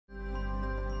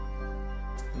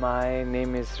My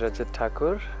name is Rajat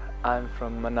Thakur. I'm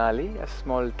from Manali, a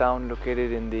small town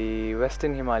located in the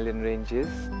western Himalayan ranges,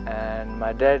 and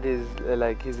my dad is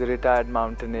he's a retired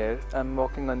mountaineer. I'm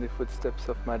walking on the footsteps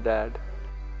of my dad.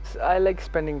 I like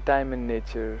spending time in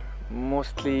nature,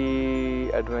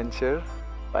 mostly adventure.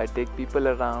 I take people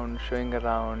around, showing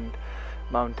around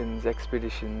mountains,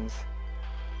 expeditions.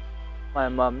 My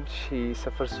mom, she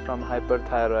suffers from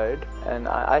hyperthyroid, and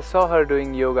I saw her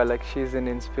doing yoga, like she's an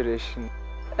inspiration.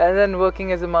 And then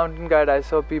working as a mountain guide, I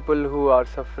saw people who are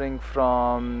suffering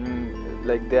from,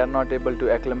 like, they are not able to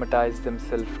acclimatize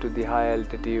themselves to the high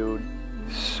altitude.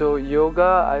 So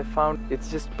yoga, I found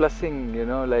it's just blessing,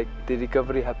 like the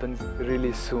recovery happens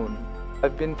really soon.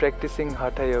 I've been practicing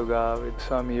Hatha Yoga with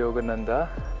Swami Yogananda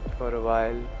for a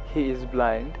while. He is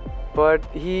blind, but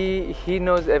he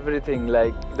knows everything.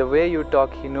 Like the way you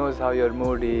talk, he knows how your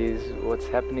mood is, what's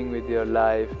happening with your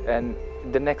life. And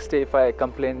the next day, if I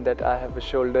complain that I have a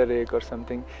shoulder ache or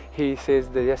something, he says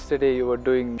that yesterday you were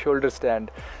doing shoulder stand,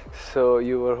 so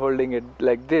you were holding it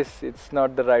like this. It's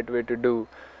not the right way to do.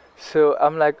 So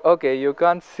I'm like, okay, you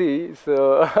can't see,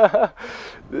 so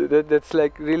that's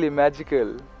like really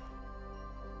magical.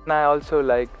 And I also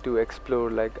like to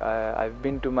explore, like I've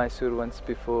been to Mysore once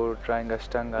before trying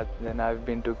Ashtanga, then I've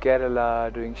been to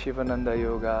Kerala doing Shivananda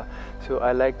yoga, so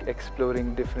I like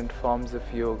exploring different forms of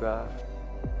yoga.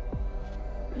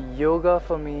 Yoga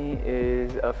for me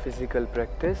is a physical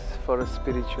practice for a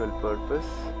spiritual purpose.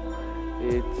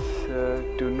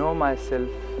 It's to know myself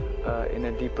in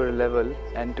a deeper level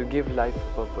and to give life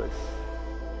purpose.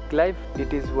 Life,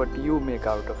 it is what you make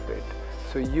out of it,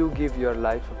 so you give your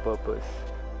life a purpose.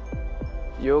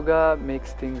 Yoga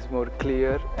makes things more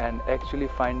clear and actually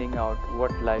finding out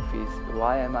what life is.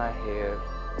 Why am I here?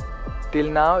 Till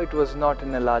now it was not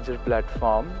in a larger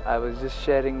platform. I was just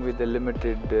sharing with a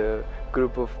limited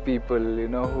group of people,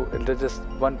 who just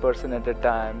one person at a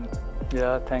time.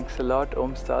 Yeah, thanks a lot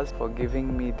Omstars for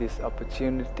giving me this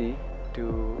opportunity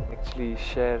to actually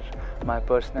share my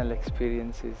personal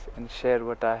experiences and share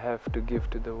what I have to give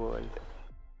to the world.